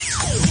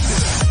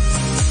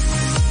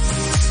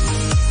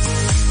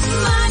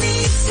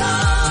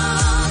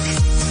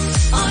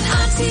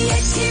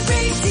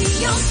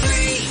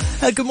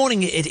Good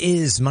morning. It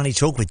is Money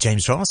Talk with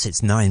James Ross.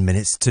 It's 9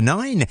 minutes to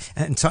 9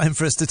 and time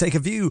for us to take a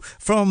view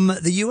from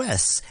the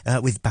US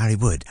with Barry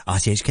Wood,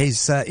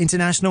 RTHK's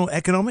international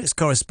economics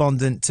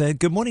correspondent.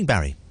 Good morning,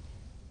 Barry.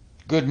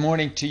 Good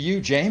morning to you,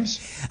 James.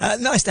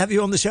 Nice to have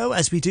you on the show,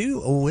 as we do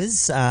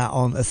always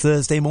on a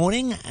Thursday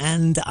morning.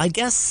 And I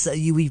guess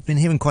we've been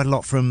hearing quite a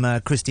lot from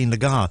Christine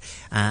Lagarde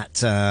at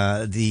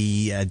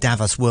the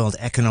Davos World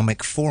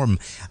Economic Forum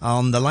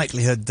on the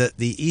likelihood that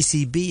the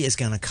ECB is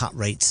going to cut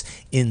rates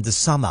in the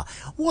summer.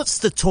 What's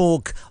the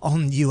talk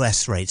on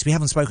US rates? We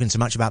haven't spoken so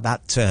much about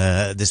that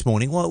this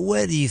morning. Well,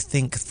 where do you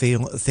think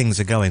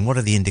things are going? What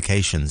are the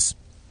indications?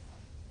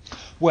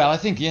 Well, I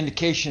think the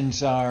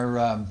indications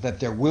are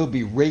that there will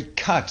be rate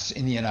cuts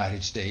in the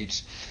United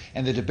States,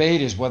 and the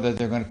debate is whether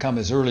they're going to come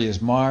as early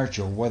as March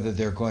or whether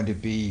they're going to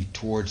be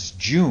towards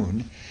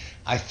June.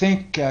 I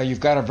think you've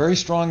got a very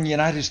strong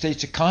United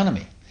States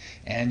economy,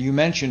 and you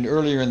mentioned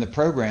earlier in the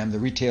program the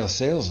retail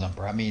sales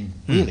number. I mean,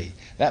 really,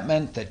 that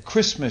meant that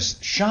Christmas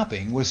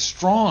shopping was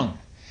strong,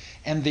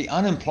 and the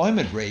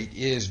unemployment rate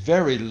is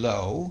very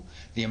low.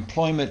 The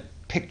employment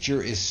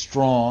picture is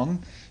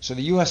strong, so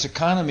the U.S.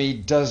 economy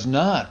does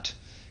not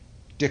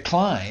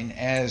decline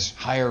as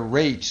higher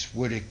rates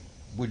would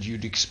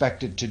you'd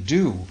expect it to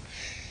do.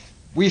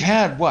 We've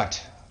had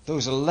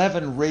those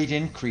 11 rate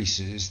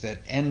increases that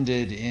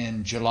ended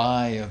in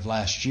July of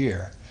last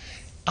year.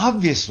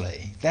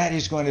 Obviously, that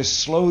is going to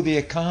slow the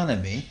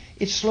economy.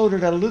 It slowed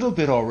it a little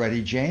bit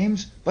already,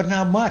 James, but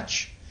not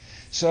much.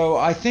 So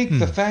I think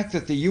the fact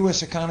that the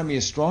U.S. economy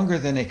is stronger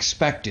than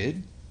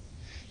expected,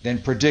 than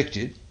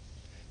predicted,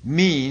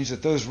 means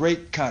that those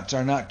rate cuts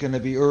are not going to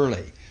be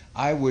early.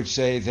 I would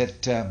say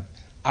that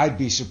I'd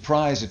be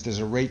surprised if there's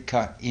a rate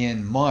cut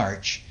in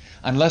March,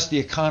 unless the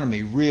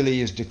economy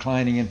really is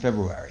declining in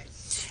February.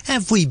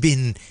 Have we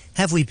been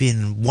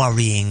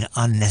worrying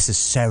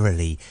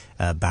unnecessarily,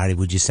 Barry,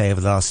 would you say,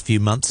 over the last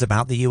few months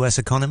about the US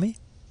economy?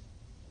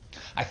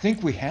 I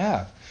think we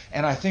have.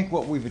 And I think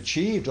what we've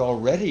achieved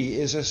already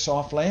is a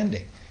soft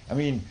landing. I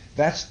mean,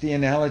 that's the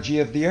analogy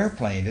of the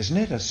airplane, isn't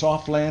it? A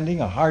soft landing,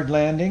 a hard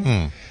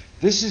landing.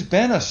 This has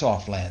been a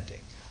soft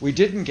landing. We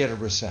didn't get a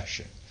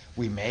recession.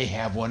 We may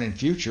have one in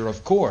future,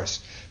 of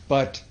course,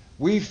 but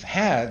we've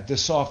had the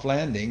soft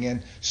landing,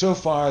 and so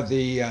far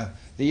the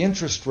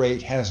interest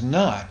rate has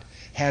not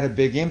had a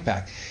big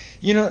impact.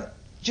 You know,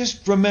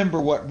 just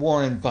remember what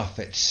Warren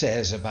Buffett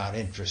says about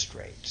interest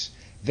rates.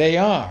 They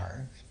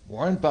are,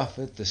 Warren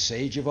Buffett, the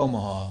sage of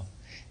Omaha,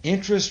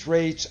 interest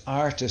rates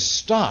are to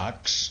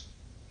stocks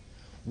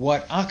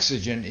what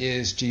oxygen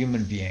is to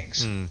human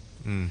beings.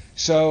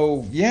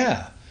 So,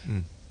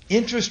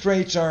 interest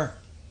rates are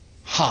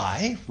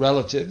high,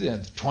 relative,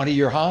 the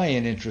 20-year high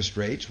in interest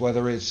rates,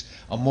 whether it's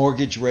a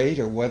mortgage rate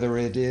or whether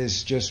it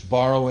is just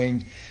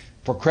borrowing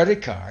for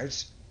credit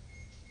cards.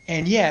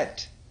 And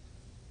yet,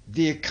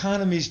 the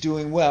economy's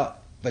doing well.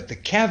 But the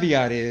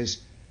caveat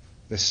is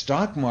the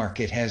stock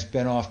market has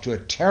been off to a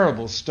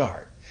terrible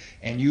start.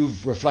 And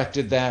you've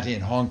reflected that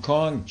in Hong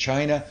Kong,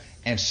 China,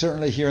 and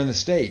certainly here in the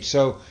States.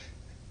 So,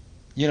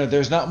 you know,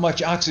 there's not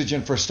much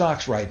oxygen for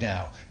stocks right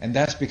now, and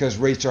that's because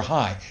rates are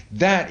high.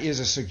 That is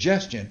a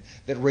suggestion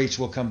that rates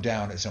will come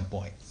down at some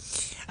point.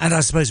 And I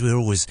suppose we're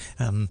always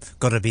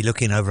got to be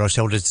looking over our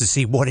shoulders to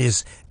see what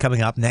is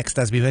coming up next,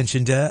 as we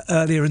mentioned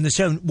earlier in the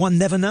show. One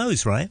never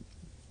knows, right?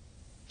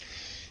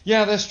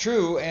 Yeah, that's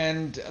true.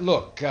 And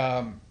look,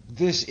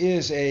 this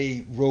is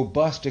a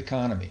robust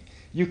economy.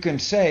 You can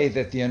say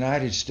that the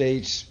United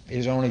States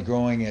is only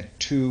growing at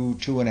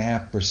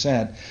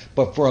 2.5%,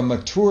 but for a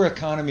mature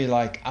economy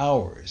like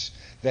ours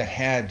that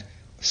had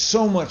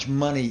so much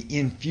money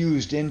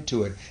infused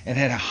into it and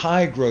had a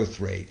high growth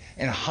rate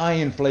and a high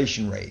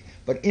inflation rate,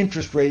 but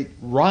interest rate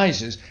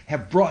rises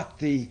have brought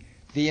the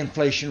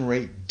inflation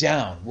rate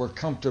down. We're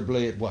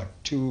comfortably at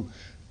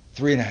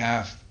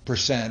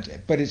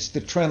 3.5%, but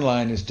the trend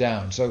line is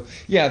down. So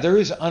yeah, there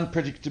is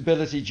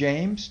unpredictability,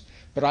 James.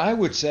 But I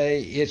would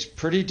say it's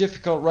pretty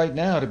difficult right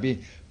now to be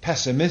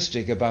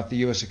pessimistic about the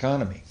U.S.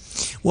 economy.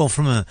 Well,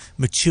 from a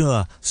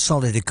mature,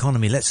 solid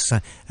economy, let's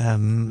pop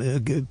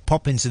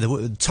into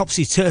the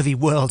topsy-turvy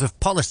world of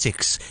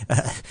politics,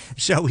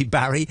 shall we,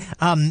 Barry?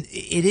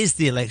 It is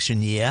the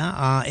election year.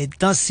 It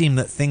does seem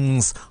that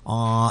things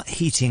are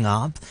heating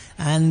up.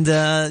 And,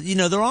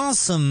 there are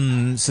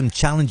some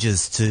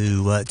challenges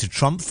to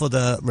Trump for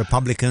the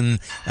Republican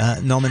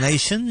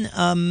nomination.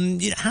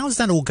 How's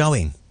that all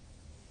going?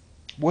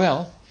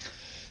 Well,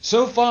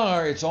 so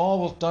far it's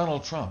all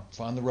Donald Trump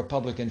on the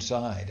Republican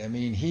side. I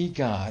mean, he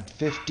got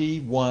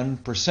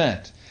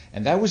 51%,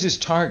 and that was his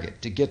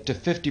target, to get to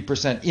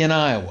 50% in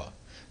Iowa,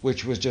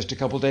 which was just a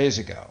couple days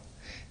ago.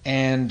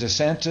 And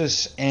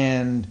DeSantis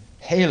and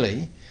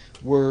Haley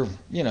were,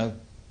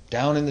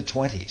 down in the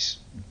 20s,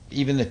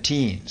 even the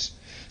teens.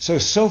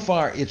 So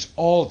far it's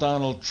all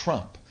Donald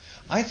Trump.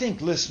 I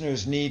think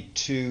listeners need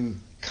to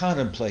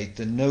contemplate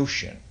the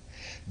notion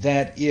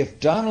that if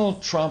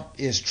Donald Trump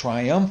is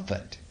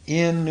triumphant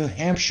in New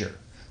Hampshire,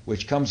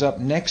 which comes up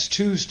next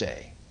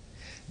Tuesday,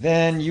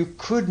 then you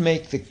could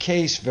make the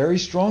case very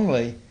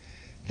strongly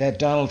that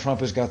Donald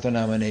Trump has got the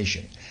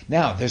nomination.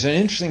 Now, there's an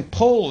interesting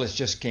poll that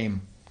just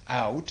came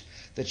out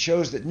that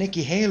shows that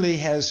Nikki Haley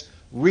has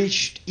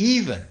reached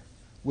even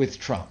with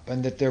Trump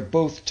and that they're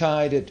both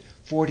tied at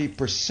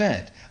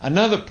 40%.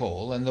 Another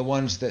poll, and the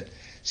ones that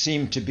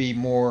seem to be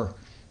more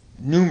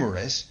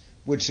numerous,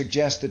 would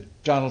suggest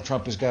that Donald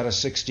Trump has got a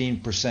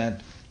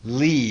 16%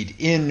 lead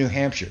in New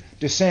Hampshire.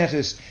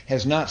 DeSantis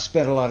has not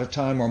spent a lot of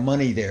time or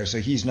money there, so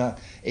he's not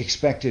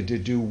expected to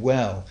do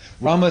well.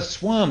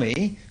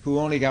 Ramaswamy, who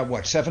only got,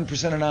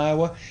 7% in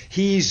Iowa,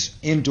 he's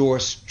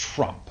endorsed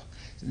Trump.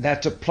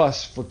 That's a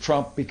plus for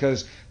Trump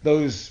because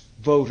those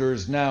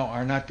voters now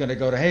are not going to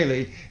go to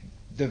Haley.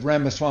 The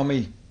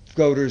Ramaswamy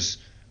voters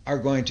are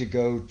going to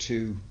go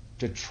to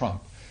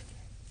Trump.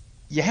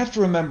 You have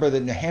to remember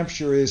that New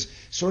Hampshire is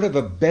sort of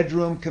a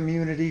bedroom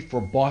community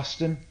for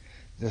Boston,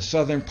 the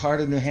southern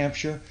part of New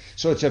Hampshire.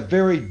 So it's a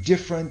very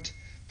different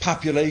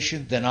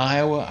population than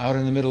Iowa out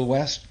in the Middle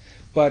West.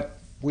 But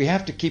we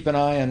have to keep an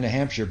eye on New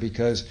Hampshire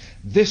because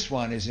this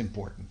one is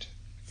important.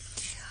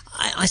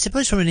 I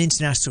suppose from an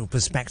international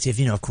perspective,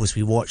 of course,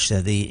 we watch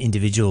the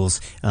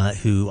individuals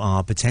who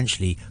are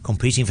potentially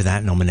competing for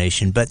that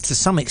nomination. But to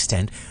some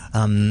extent,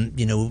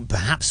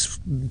 perhaps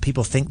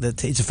people think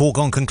that it's a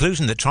foregone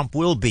conclusion that Trump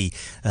will be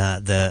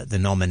the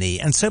nominee.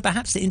 And so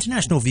perhaps the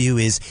international view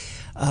is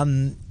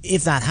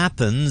if that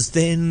happens,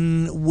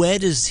 then where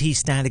does he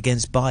stand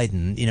against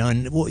Biden?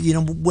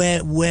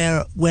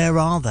 Where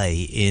are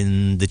they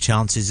in the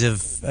chances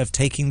of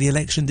taking the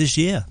election this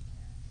year?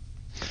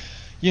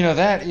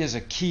 That is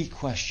a key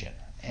question.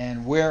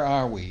 And where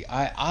are we?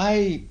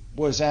 I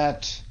was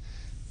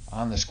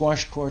on the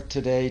squash court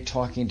today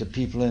talking to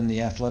people in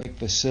the athletic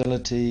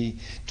facility,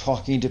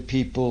 talking to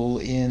people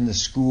in the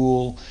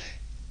school.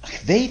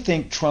 They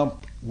think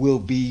Trump will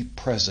be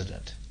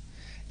president.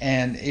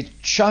 And it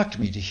shocked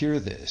me to hear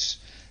this.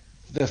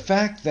 The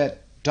fact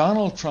that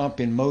Donald Trump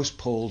in most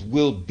polls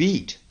will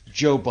beat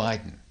Joe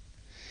Biden.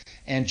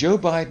 And Joe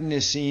Biden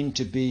is seen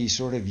to be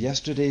sort of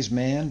yesterday's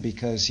man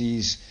because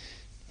he's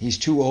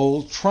too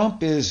old.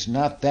 Trump is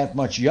not that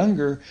much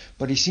younger,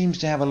 but he seems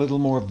to have a little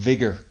more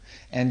vigor,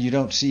 and you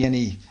don't see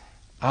any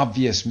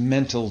obvious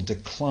mental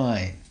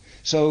decline.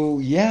 So,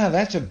 yeah,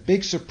 that's a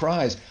big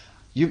surprise.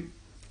 You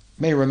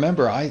may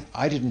remember, I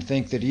didn't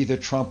think that either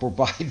Trump or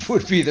Biden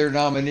would be their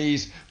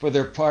nominees for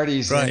their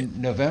parties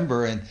in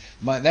November, and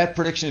that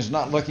prediction is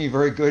not looking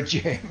very good,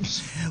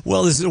 James.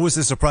 Well, there's always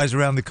a surprise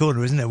around the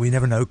corner, isn't it? We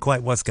never know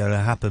quite what's going to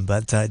happen,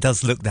 but it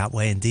does look that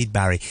way indeed,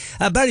 Barry.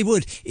 Barry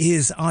Wood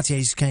is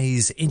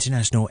RTHK's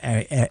international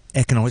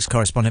economics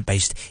correspondent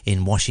based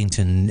in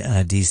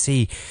Washington,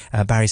 D.C. Barry